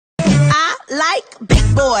like big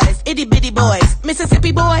boys, itty bitty boys,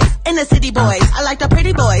 Mississippi boys, and the city boys. I like the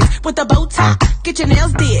pretty boys with the bow tie. Get your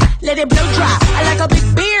nails did, let it blow dry. I like a big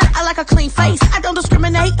beard, I like a clean face. I don't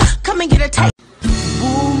discriminate, come and get a taste.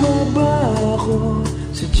 Bumaba ako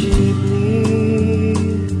sa jeepney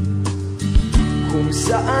kung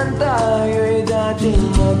saan tayo'y dating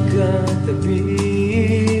magkatabi.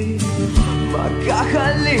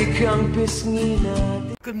 Magkakalik ang pisngi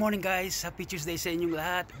natin. Good morning guys, happy Tuesday sa inyong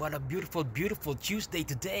lahat. What a beautiful Tuesday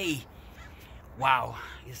today. Wow,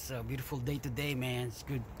 it's a beautiful day today, man. It's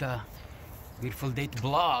good, beautiful day to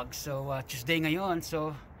vlog. So Tuesday ngayon,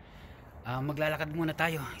 so maglalakad muna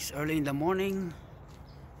tayo. It's early in the morning,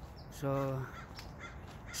 so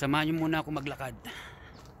samahan nyo muna ako maglakad.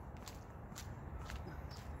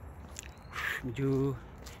 Medyo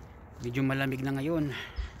malamig na ngayon,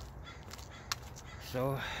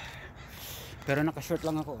 so pero naka-short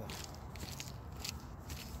lang ako.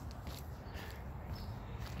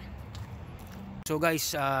 So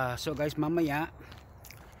guys, mamaya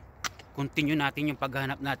continue natin yung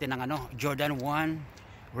paghahanap natin ng Jordan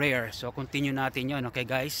 1 Rare. So continue natin yon, okay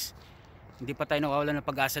guys? Hindi pa tayo nawawalan ng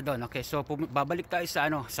pag-asa doon. Okay, so babalik tayo sa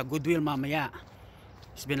Goodwill mamaya.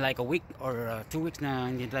 It's been like a week or 2 weeks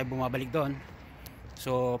na hindi tayo bumabalik doon.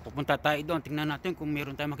 So pupunta tayo doon, tingnan natin kung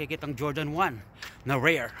meron tayong makikitang Jordan 1 na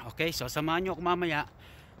rare. Okay, so samahan nyo ako mamaya.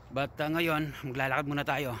 But ngayon, maglalakad muna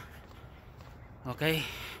tayo. Okay,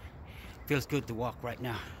 feels good to walk right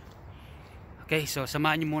now. Okay, so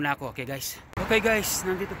samahan nyo muna ako. Okay guys,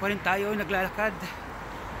 nandito pa rin tayo, naglalakad.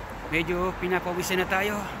 Medyo pinapawisan na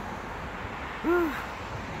tayo.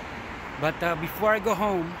 But before I go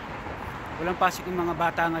home, walang pasok yung mga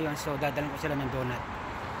bata ngayon, so dadalan ko sila ng donut.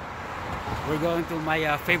 We're going to my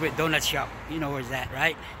favorite donut shop. You know where's that,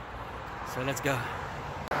 right? So let's go.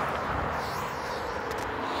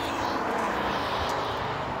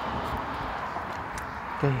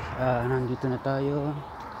 Okay, nandito na tayo.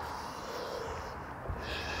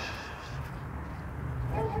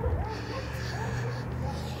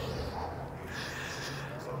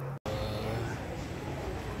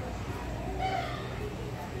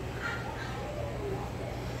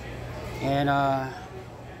 And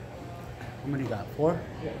how many got? 4?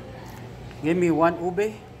 Yeah. Give me 1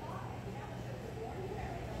 ube.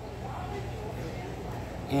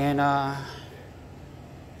 And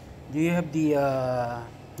do you have the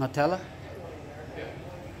Nutella?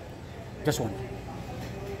 Just 1.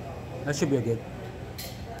 That should be good.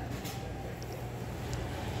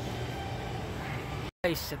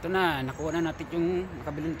 Guys, ito na. Nakuha na natin yung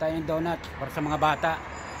nakabili tayo ng donut para sa mga bata.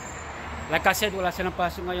 Like I said, wala silang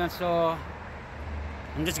pasok ngayon, so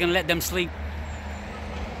I'm just gonna let them sleep.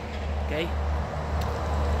 Okay?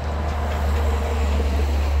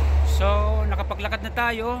 So, nakapaglakad na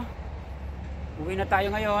tayo. Uwi na tayo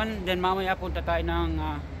ngayon. Then mamaya punta tayo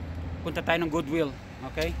ng Goodwill.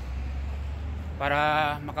 Okay?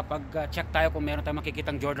 Para makapag-check tayo kung meron tayong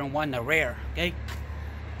makikitang Jordan 1 na rare. Okay?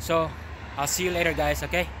 So, I'll see you later guys.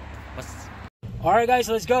 Okay? Alright guys,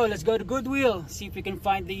 let's go to Goodwill, see if we can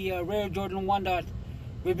find the rare Jordan 1 that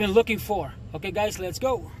we've been looking for. Okay guys, let's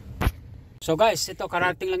go. So guys, ito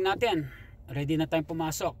karating lang natin, ready na tayong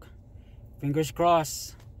pumasok, fingers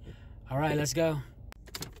crossed. Alright, let's go.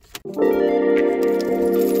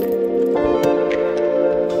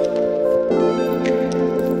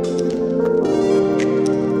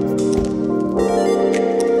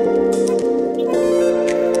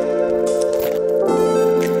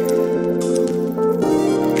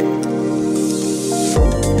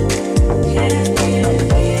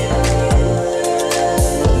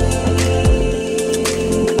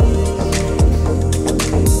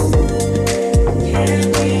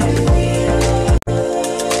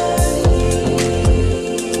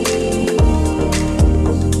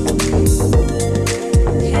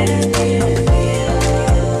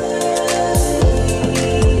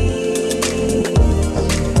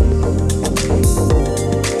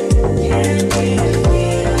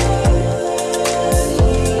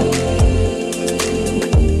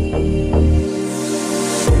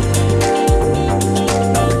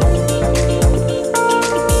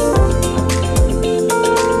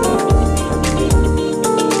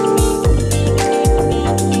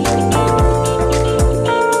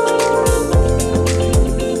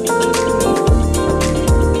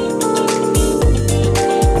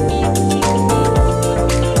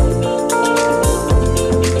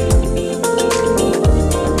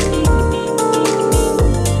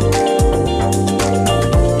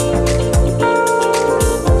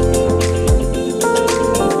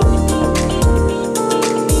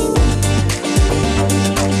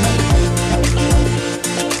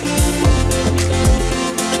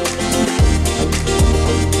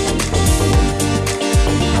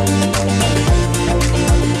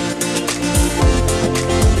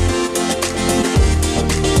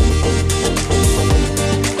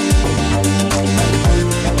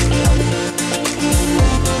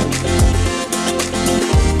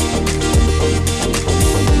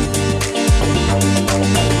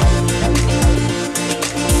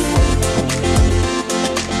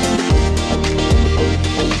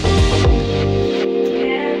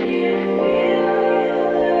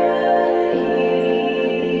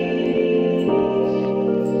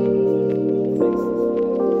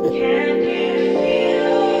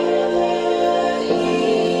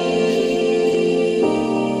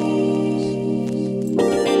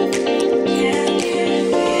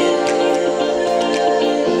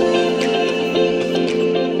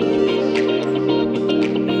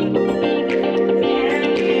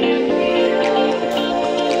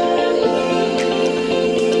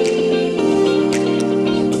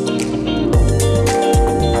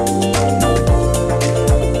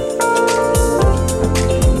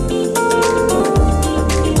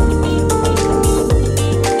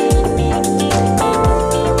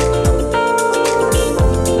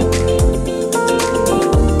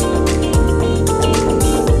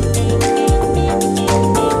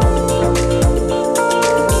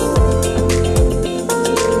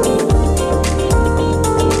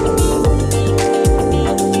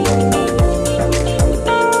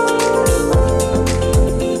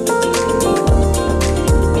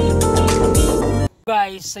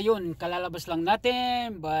 ayun, kalalabas lang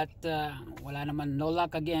natin, but wala naman, no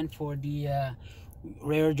luck again for the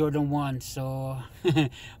rare Jordan 1. So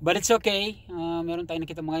but it's okay, meron tayong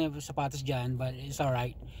nakita mga sapatos dyan, but it's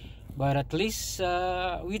alright. But at least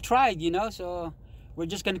we tried, you know, so we're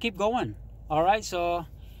just gonna keep going. Alright, so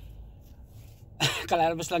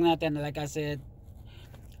kalalabas lang natin, like I said,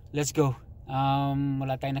 let's go.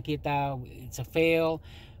 Wala tayong nakita, it's a fail,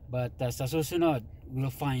 but sa susunod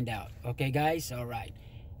we'll find out. Okay guys, alright,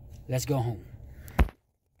 let's go home.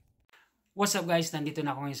 What's up guys, nandito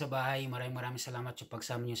na ako ngayon sa bahay. Maraming salamat sa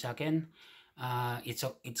pagsama niyo sa akin.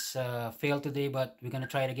 It's a fail today, but we're gonna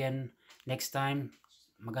try it again next time.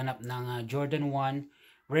 Maghanap ng Jordan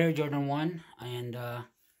 1, rare Jordan 1, and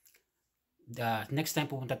the next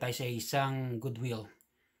time pupunta tayo sa isang Goodwill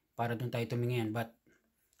para doon tayo tumingin, but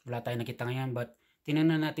wala tayong nakita ngayon. But tingnan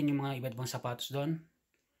natin yung mga iba't ibang sapatos doon.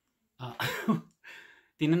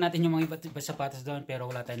 Tingnan natin yung mga iba't ibang sapatos doon, pero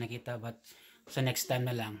wala tayong nakita, but sa next time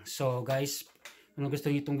na lang. So guys, kung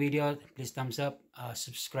gusto niyo itong video, please thumbs up,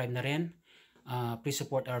 subscribe na rin. Please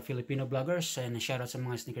support our Filipino vloggers, and shout out sa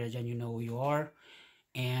mga sneaker dyan, you know who you are.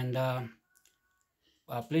 And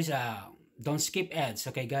please don't skip ads,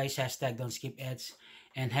 okay guys? Hashtag don't skip ads,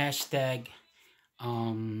 and hashtag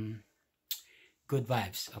good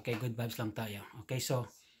vibes. Okay, good vibes lang tayo. Okay,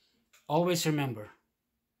 so always remember,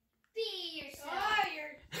 Be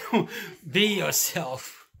yourself. be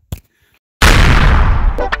yourself.